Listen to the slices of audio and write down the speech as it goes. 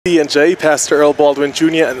and Pastor Earl Baldwin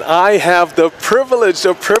Jr., and I have the privilege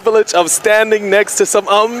of standing next to some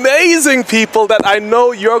amazing people that I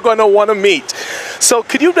know you're going to want to meet. So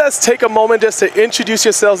could you guys take a moment just to introduce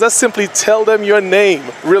yourselves? Let's simply tell them your name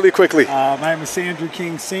really quickly. My name is Sandrew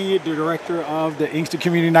King Sr, the director of the Inkster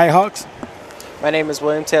Community Nighthawks. My name is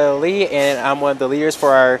William Taylor Lee, and I'm one of the leaders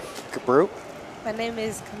for our group. My name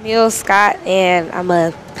is Camille Scott, and I'm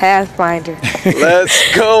a Pathfinder.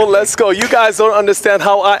 Let's go, let's go. You guys don't understand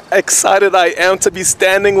how excited I am to be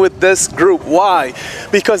standing with this group. Why?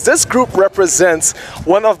 Because this group represents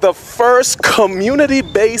one of the first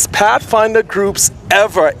community-based Pathfinder groups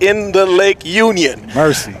ever in the Lake Union.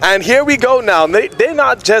 Mercy. And here we go now. They're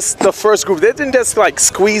not just the first group. They didn't just like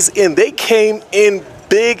squeeze in. They came in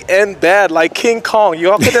big and bad, like King Kong.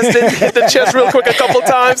 You all could just hit the chest real quick a couple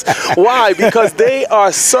times. Why? Because they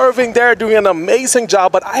are serving there, doing an amazing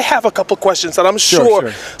job. But I have a couple questions that I'm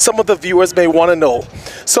sure some of the viewers may want to know.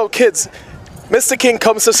 So kids, Mr. King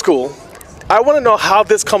comes to school. I want to know how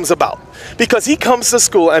this comes about. Because he comes to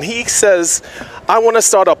school and he says, I want to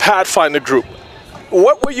start a Pathfinder group.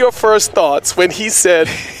 What were your first thoughts when he said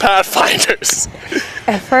Pathfinders?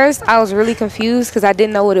 At first, I was really confused because I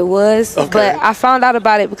didn't know what it was. Okay. But I found out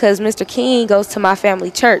about it because Mr. King goes to my family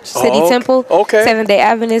church, City Temple, Seventh-day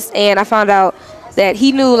Adventist, and I found out that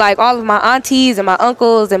he knew like all of my aunties and my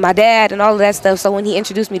uncles and my dad and all of that stuff. So when he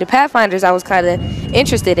introduced me to Pathfinders, I was kind of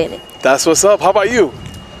interested in it. That's what's up. How about you?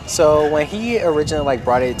 So when he originally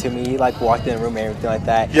brought it to me, he walked in the room and everything like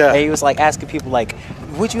that. Yeah. And he was asking people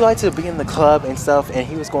would you like to be in the club and stuff? And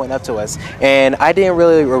he was going up to us. And I didn't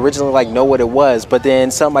really originally know what it was, but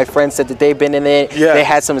then some of my friends said that they've been in it. Yeah. They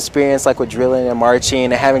had some experience with drilling and marching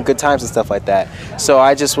and having good times and stuff like that. So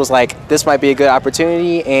I just was like, this might be a good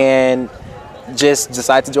opportunity, and just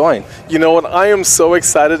decide to join. You know what? I am so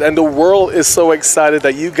excited, and the world is so excited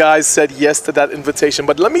that you guys said yes to that invitation.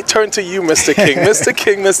 But let me turn to you, Mr. King.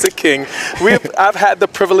 Mr. King, I've had the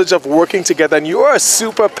privilege of working together, and you are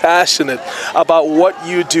super passionate about what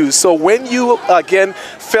you do. So when you, again,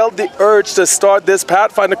 felt the urge to start this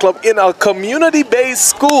Pathfinder Club in a community-based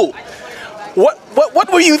school, what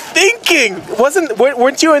were you thinking?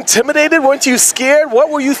 Weren't you intimidated? Weren't you scared? What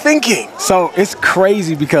were you thinking? So it's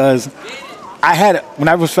crazy because when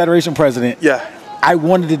I was Federation president, I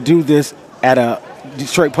wanted to do this at a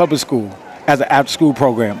Detroit public school as an after-school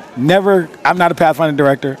program. I'm not a Pathfinder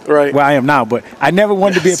director, right? Well, I am now, but I never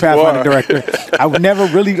wanted to be a Pathfinder director. I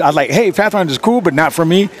was like, hey, Pathfinder is cool, but not for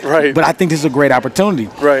me. Right. But I think this is a great opportunity.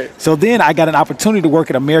 Right. So then I got an opportunity to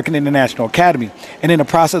work at American International Academy. And in the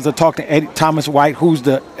process of talking to Thomas White, who's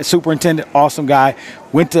the superintendent, awesome guy,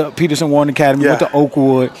 went to Peterson Warren Academy, went to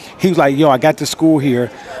Oakwood. He was like, yo, I got this school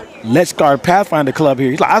here. Let's start a Pathfinder club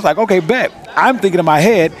here. I was like, okay, bet. I'm thinking in my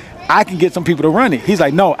head, I can get some people to run it. He's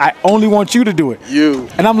like, no, I only want you to do it. You.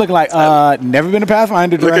 And I'm looking like, never been a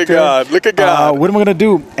Pathfinder director. Look at God. What am I going to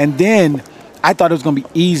do? And then I thought it was going to be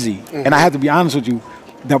easy. And I have to be honest with you,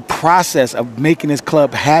 the process of making this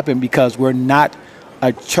club happen, because we're not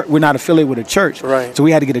a church, we're not affiliated with a church. Right. So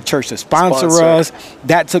we had to get a church to sponsor us.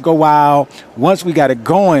 That took a while. Once we got it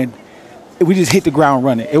going, we just hit the ground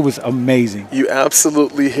running. It was amazing. You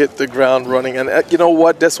absolutely hit the ground running. And you know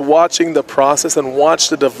what? Just watching the process and watch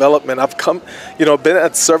the development. I've been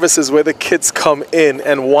at services where the kids come in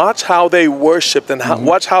and watch how they worshiped and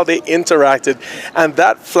watch how they interacted. And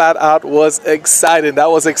that flat out was exciting. That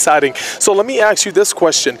was exciting. So let me ask you this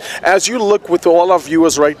question. As you look with all our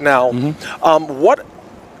viewers right now, what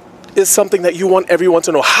is something that you want everyone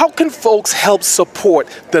to know? How can folks help support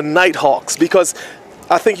the Nighthawks? Because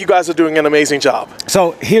I think you guys are doing an amazing job.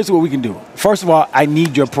 So here's what we can do. First of all, I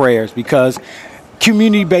need your prayers, because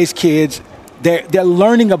community-based kids, they're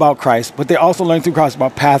learning about Christ, but they're also learning through Christ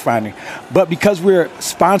about pathfinding. But because we're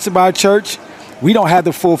sponsored by a church, we don't have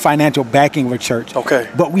the full financial backing of a church. Okay.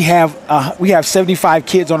 But we have 75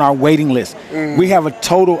 kids on our waiting list. We have a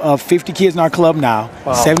total of 50 kids in our club now,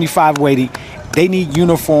 75 waiting. They need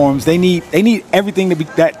uniforms. They need everything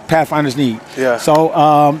that Pathfinders need. Yeah.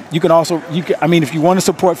 So you can also if you want to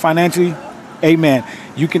support financially, amen.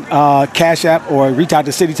 You can Cash App or reach out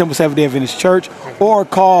to City Temple Seventh-day Adventist Church, or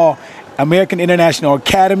call American International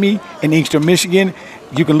Academy in Inkster, Michigan.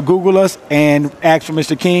 You can Google us and ask for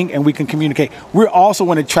Mr. King, and we can communicate. We also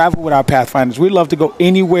want to travel with our Pathfinders. We love to go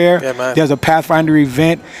anywhere. Yeah, there's a Pathfinder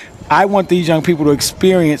event. I want these young people to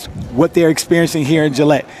experience what they're experiencing here in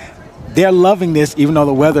Gillette. They're loving this, even though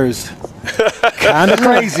the weather is kind of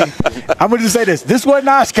crazy. I'm going to just say this. This wasn't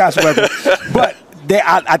Oshkosh weather. But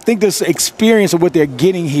I think this experience of what they're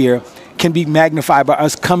getting here can be magnified by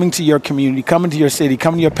us coming to your community, coming to your city,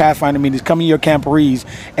 coming to your Pathfinder meetings, coming to your camporees,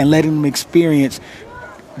 and letting them experience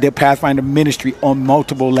the Pathfinder ministry on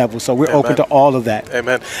multiple levels. So we're Amen. open to all of that.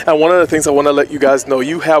 Amen. And one of the things I want to let you guys know,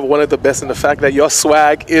 you have one of the best in the fact that your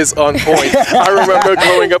swag is on point. I remember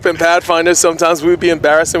growing up in Pathfinder, sometimes we would be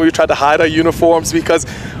embarrassed and we would try to hide our uniforms because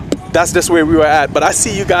that's just where we were at. But I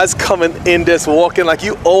see you guys coming in this, walking like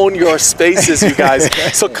you own your spaces, you guys.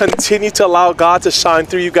 So continue to allow God to shine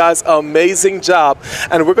through you guys. Amazing job.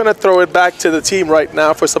 And we're going to throw it back to the team right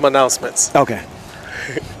now for some announcements. Okay.